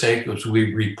third mistake is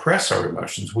we repress our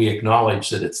emotions. We acknowledge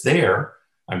that it's there.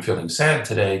 I'm feeling sad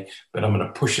today, but I'm going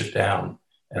to push it down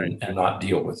and not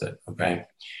deal with it, okay?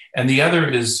 And the other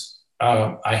is,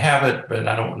 I have it, but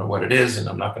I don't know what it is, and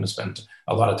I'm not going to spend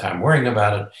a lot of time worrying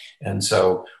about it. And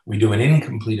so we do an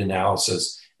incomplete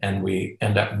analysis, and we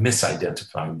end up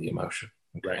misidentifying the emotion,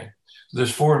 okay? Right. So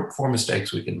there's four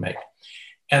mistakes we can make.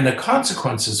 And the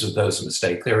consequences of those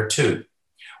mistakes, there are two.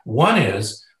 One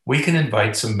is we can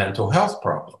invite some mental health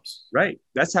problems. Right.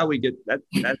 That's how we get that.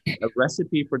 That's a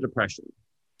recipe for depression.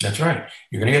 That's right.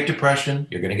 You're going to get depression.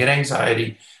 You're going to get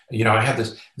anxiety. I have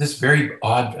this very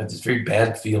odd, this very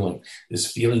bad feeling,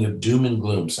 this feeling of doom and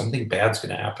gloom. Something bad's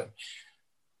going to happen.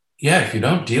 Yeah, if you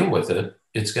don't deal with it,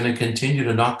 it's going to continue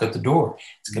to knock at the door.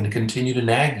 It's going to continue to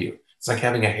nag you. It's like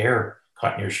having a hair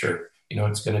caught in your shirt.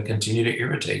 It's going to continue to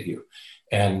irritate you.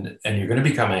 And you're going to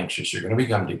become anxious. You're going to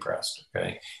become depressed.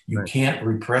 Okay. You can't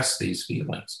repress these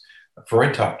feelings.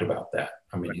 Freud talked about that.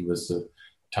 I mean, he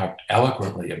talked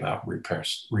eloquently about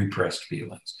repressed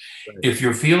feelings. Right. If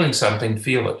you're feeling something,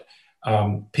 feel it.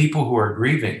 People who are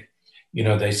grieving,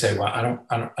 they say, well, I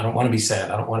don't want to be sad.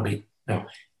 I don't want to be, no.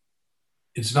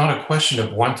 It's not a question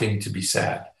of wanting to be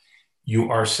sad.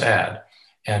 You are sad.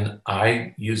 And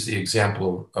I use the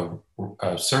example of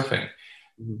surfing.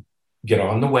 Mm-hmm. Get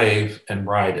on the wave and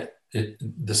ride it.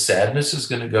 The sadness is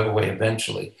going to go away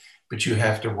eventually, but you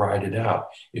have to ride it out.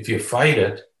 If you fight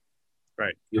it,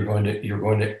 right, you're going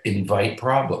to invite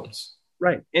problems.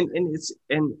 Right, and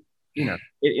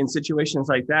in situations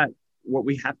like that, what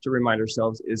we have to remind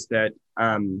ourselves is that,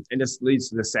 and this leads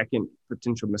to the second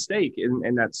potential mistake,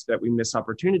 and that's that we miss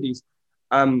opportunities.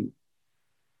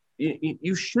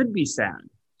 You should be sad.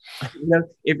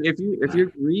 If you're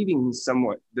grieving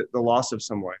someone, the loss of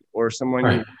someone, or someone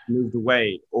right. who moved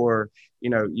away, or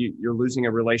you're losing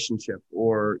a relationship,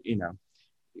 or you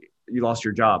lost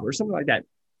your job or something like that,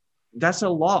 that's a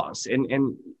loss,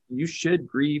 and you should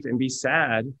grieve and be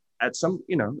sad at some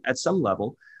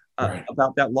level right.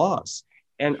 about that loss,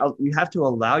 and you have to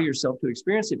allow yourself to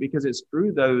experience it, because it's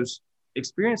through those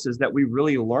experiences that we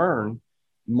really learn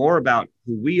more about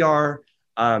who we are,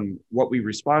 what we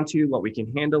respond to, what we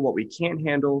can handle, what we can't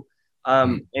handle.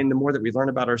 And the more that we learn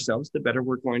about ourselves, the better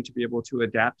we're going to be able to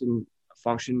adapt and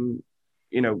function,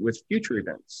 with future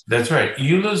events. That's right.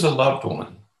 You lose a loved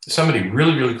one, somebody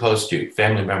really, really close to you,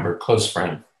 family member, close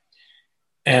friend,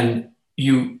 and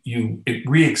you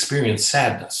re-experience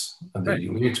sadness. Right.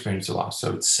 You re-experience the loss.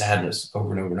 So it's sadness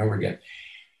over and over and over again.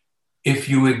 If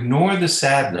you ignore the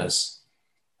sadness,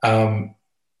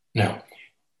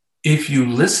 if you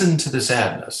listen to the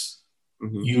sadness,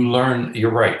 mm-hmm. you learn,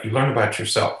 you're right, you learn about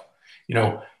yourself.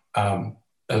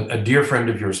 A dear friend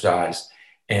of yours dies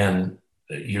and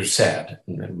you're sad.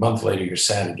 And a month later, you're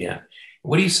sad again.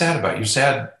 What are you sad about? You're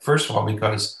sad, first of all,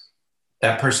 because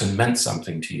that person meant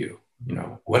something to you.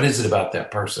 What is it about that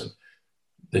person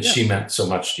that she meant so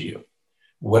much to you?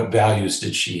 What values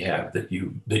did she have that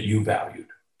you valued?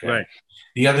 Okay? Right.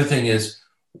 The other thing is,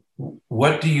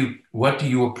 what do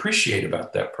you appreciate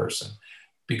about that person?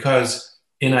 Because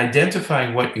in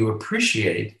identifying what you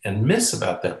appreciate and miss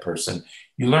about that person,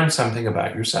 you learn something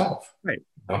about yourself. Right.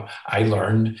 I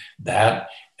learned that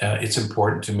it's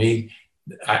important to me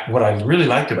what I really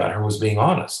liked about her was being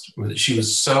honest. She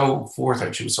was so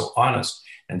forthright. She was so honest.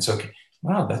 And so,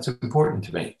 wow, that's important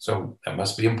to me. So that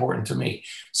must be important to me.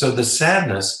 So the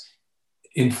sadness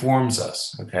informs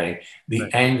us, okay? The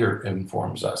Right. anger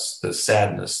informs us, the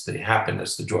sadness, the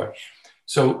happiness, the joy.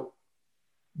 So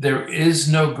there is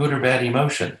no good or bad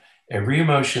emotion. Every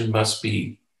emotion must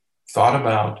be thought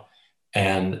about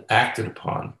and acted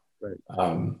upon Right.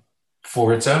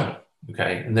 For its own,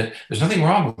 okay? And that there's nothing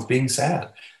wrong with being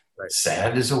sad. Right.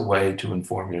 Sad is a way to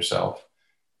inform yourself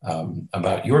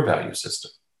about your value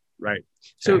system. Right.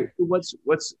 Okay? So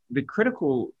what's the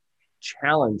critical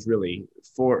challenge really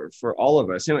for all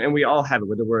of us, and we all have it,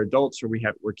 whether we're adults or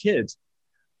we're kids.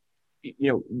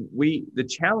 The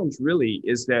challenge really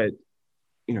is that,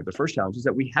 the first challenge is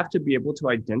that we have to be able to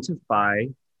identify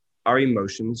our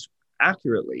emotions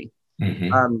accurately.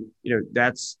 Mm-hmm.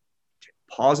 That's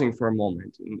pausing for a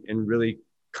moment and really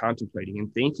contemplating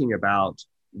and thinking about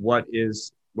what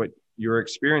you're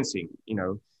experiencing,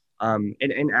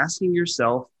 and asking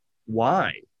yourself,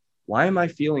 why am I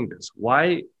feeling this?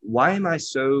 Why am I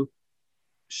so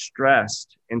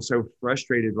stressed and so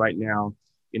frustrated right now,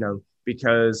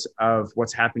 because of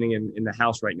what's happening in the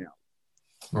house right now.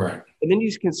 Right. And then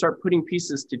you can start putting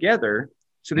pieces together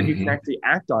so that you can actually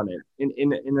act on it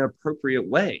in an appropriate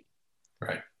way.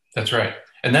 Right. That's right.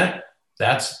 And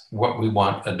that's what we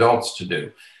want adults to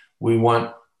do.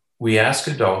 We ask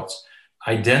adults,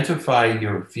 identify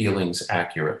your feelings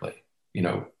accurately.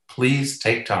 Please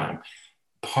take time,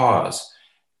 pause,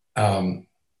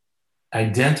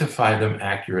 identify them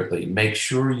accurately. Make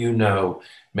sure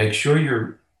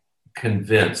you're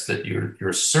convinced that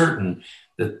you're certain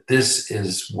that this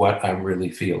is what I'm really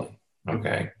feeling.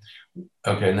 Okay.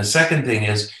 Okay. And the second thing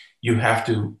is you have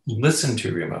to listen to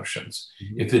your emotions.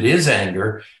 If it is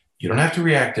anger, you don't have to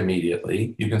react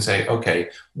immediately. You can say, okay,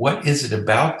 what is it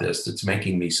about this that's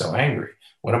making me so angry?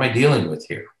 What am I dealing with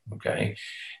here? Okay.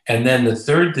 And then the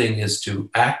third thing is to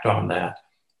act on that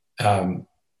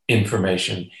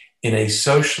information in a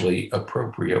socially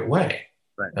appropriate way.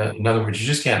 Right. In other words, you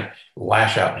just can't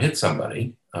lash out and hit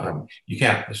somebody. You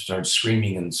can't start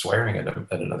screaming and swearing at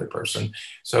another person.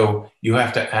 So you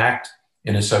have to act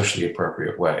in a socially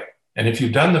appropriate way. And if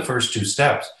you've done the first two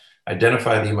steps,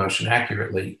 identify the emotion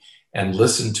accurately and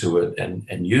listen to it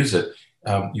and use it,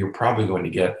 you're probably going to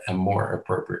get a more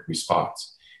appropriate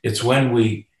response. It's when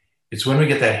we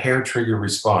get that hair trigger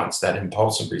response, that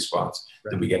impulsive response,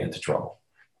 that we get into trouble.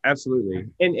 Absolutely.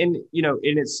 And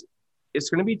it's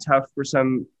going to be tough for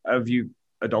some of you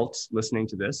adults listening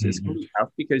to this. It's going to be tough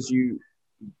because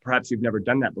perhaps you've never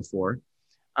done that before.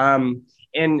 And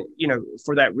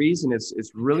for that reason,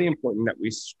 it's really important that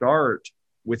we start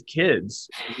with kids.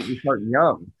 We start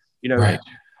young. Right.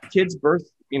 Kids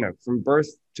from birth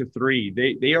to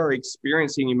 3, they are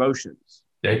experiencing emotions.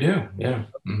 They do, yeah.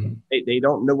 Mm-hmm. They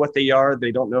don't know what they are.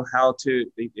 They don't know how to.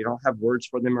 They don't have words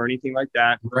for them or anything like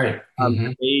that. Right.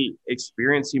 They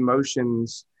experience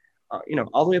emotions,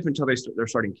 all the way up until they're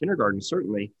starting kindergarten.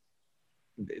 Certainly,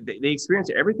 they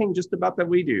experience everything just about that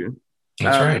we do.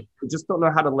 That's right. They just don't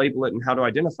know how to label it and how to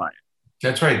identify it.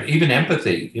 That's right. Even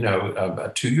empathy. A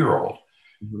 2-year-old,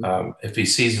 if he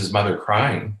sees his mother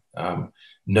crying,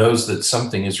 knows that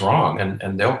something is wrong,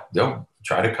 and they'll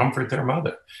try to comfort their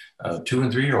mother. 2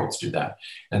 and 3-year-olds do that.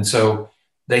 And so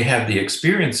they have the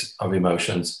experience of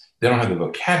emotions. They don't have the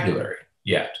vocabulary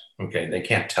yet. Okay. They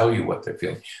can't tell you what they're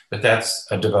feeling, but that's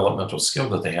a developmental skill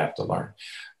that they have to learn.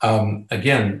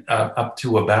 Again, up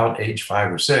to about age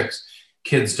 5 or 6,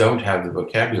 kids don't have the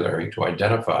vocabulary to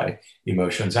identify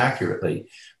emotions accurately.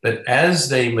 But as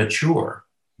they mature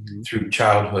through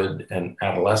childhood and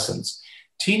adolescence,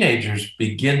 teenagers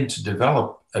begin to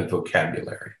develop a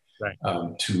vocabulary.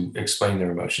 Right. To explain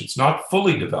their emotions. Not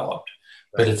fully developed,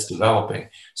 but it's developing.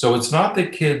 So it's not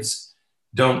that kids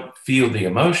don't feel the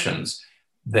emotions,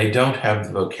 they don't have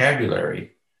the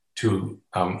vocabulary to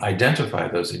identify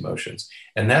those emotions.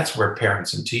 And that's where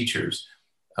parents and teachers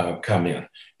come in,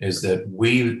 is that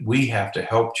we have to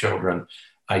help children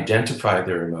identify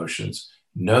their emotions,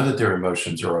 know that their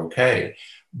emotions are okay,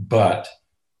 but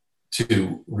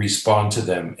to respond to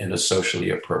them in a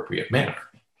socially appropriate manner.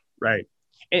 Right.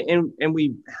 And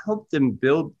we help them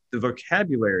build the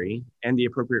vocabulary and the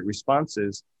appropriate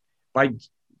responses by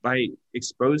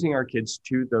exposing our kids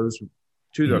to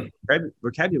the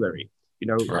vocabulary.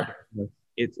 Right.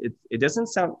 It doesn't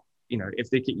sound,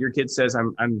 if your kid says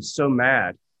I'm so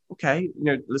mad. Okay,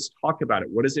 let's talk about it.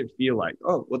 What does it feel like?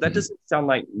 Oh, well, that doesn't sound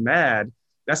like mad.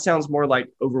 That sounds more like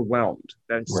overwhelmed.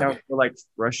 That sounds more like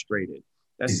frustrated.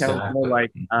 That sounds more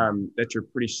like that you're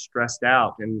pretty stressed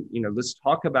out. And let's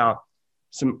talk about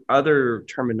some other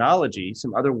terminology,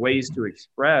 some other ways to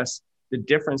express the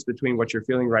difference between what you're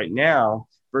feeling right now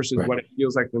versus Right. what it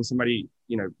feels like when somebody,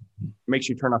 makes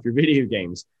you turn off your video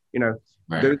games.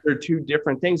 Right. They're two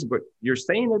different things, but you're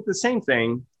saying it the same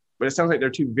thing, but it sounds like they're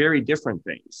two very different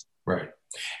things. Right.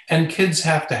 And kids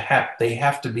they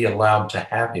have to be allowed to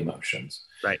have emotions.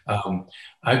 Right.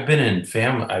 I've been in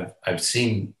I've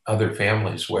seen other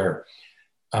families where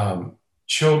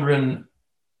children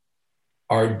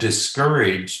are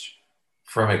discouraged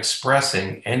from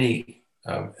expressing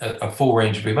a full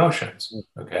range of emotions.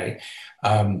 Okay.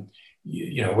 What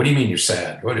do you mean you're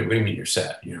sad? What do you mean you're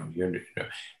sad?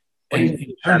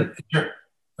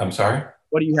 I'm sorry.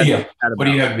 What do you have to be sad about? What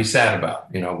do you have to be sad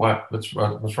about?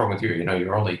 What's wrong with you?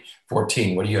 You're only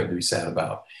 14. What do you have to be sad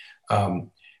about?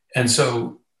 And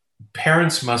so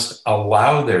parents must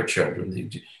allow their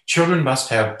children must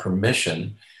have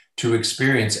permission to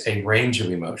experience a range of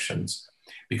emotions,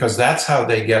 because that's how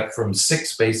they get from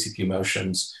 6 basic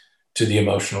emotions to the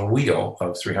emotional wheel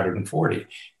of 340,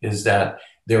 is that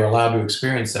they're allowed to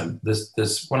experience them.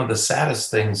 This one of the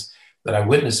saddest things that I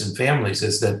witness in families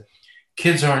is that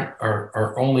kids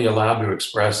are only allowed to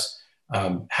express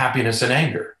happiness and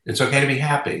anger. It's okay to be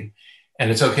happy,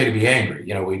 and it's okay to be angry.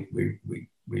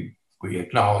 We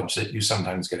acknowledge that you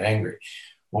sometimes get angry.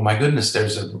 Well, my goodness,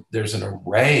 there's an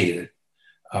array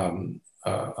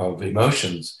of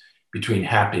emotions between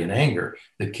happy and anger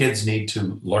that kids need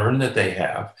to learn that they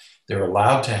have. They're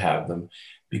allowed to have them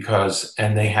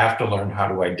and they have to learn how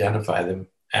to identify them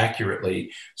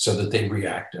accurately so that they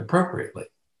react appropriately.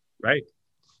 Right.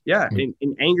 Yeah.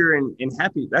 In anger and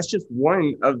happy, that's just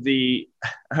one of the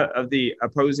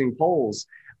opposing poles.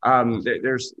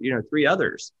 There's 3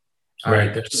 others.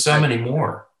 Right. There's so many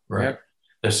more. Right. Yep.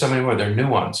 There's so many more. They're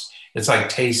nuanced. It's like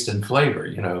taste and flavor.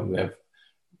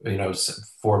 We have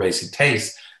 4 basic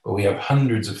tastes, but we have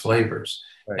hundreds of flavors.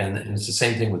 Right. And it's the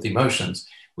same thing with emotions.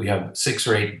 We have 6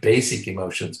 or 8 basic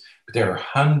emotions, but there are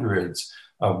hundreds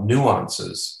of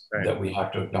nuances that we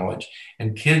have to acknowledge.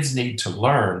 And kids need to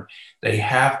learn.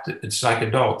 It's like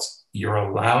adults. You're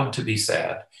allowed to be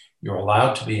sad. You're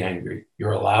allowed to be angry.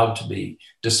 You're allowed to be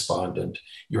despondent.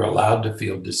 You're allowed to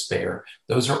feel despair.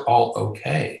 Those are all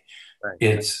okay.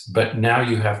 Right. But now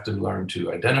you have to learn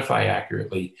to identify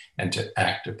accurately and to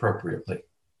act appropriately.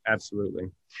 Absolutely.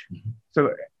 Mm-hmm. So,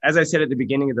 as I said at the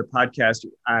beginning of the podcast,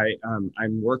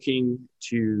 I'm working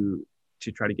to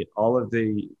try to get all of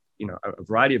the a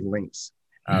variety of links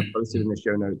posted in the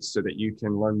show notes so that you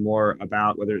can learn more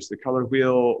about whether it's the color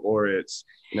wheel or it's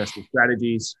some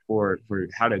strategies for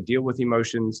how to deal with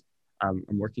emotions. I'm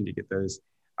working to get those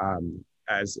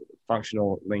as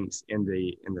functional links in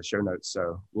the show notes.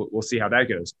 So we'll see how that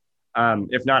goes.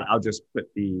 If not, I'll just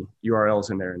put the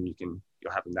URLs in there and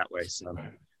you'll have them that way. So,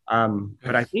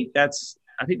 but I think that's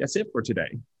it for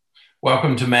today.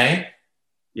 Welcome to May.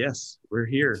 Yes, we're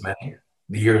here. May.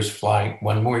 The year's flying.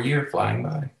 One more year flying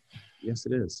by. Yes,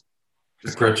 it is.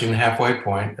 Just approaching the halfway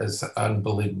point, as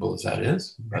unbelievable as that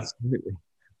is. Absolutely.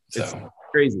 So it's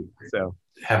crazy. So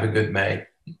have a good May.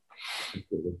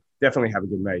 Absolutely. Definitely have a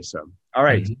good May. So, all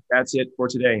right, That's it for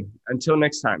today. Until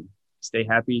next time, stay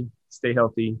happy, stay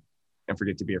healthy, and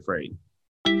forget to be afraid.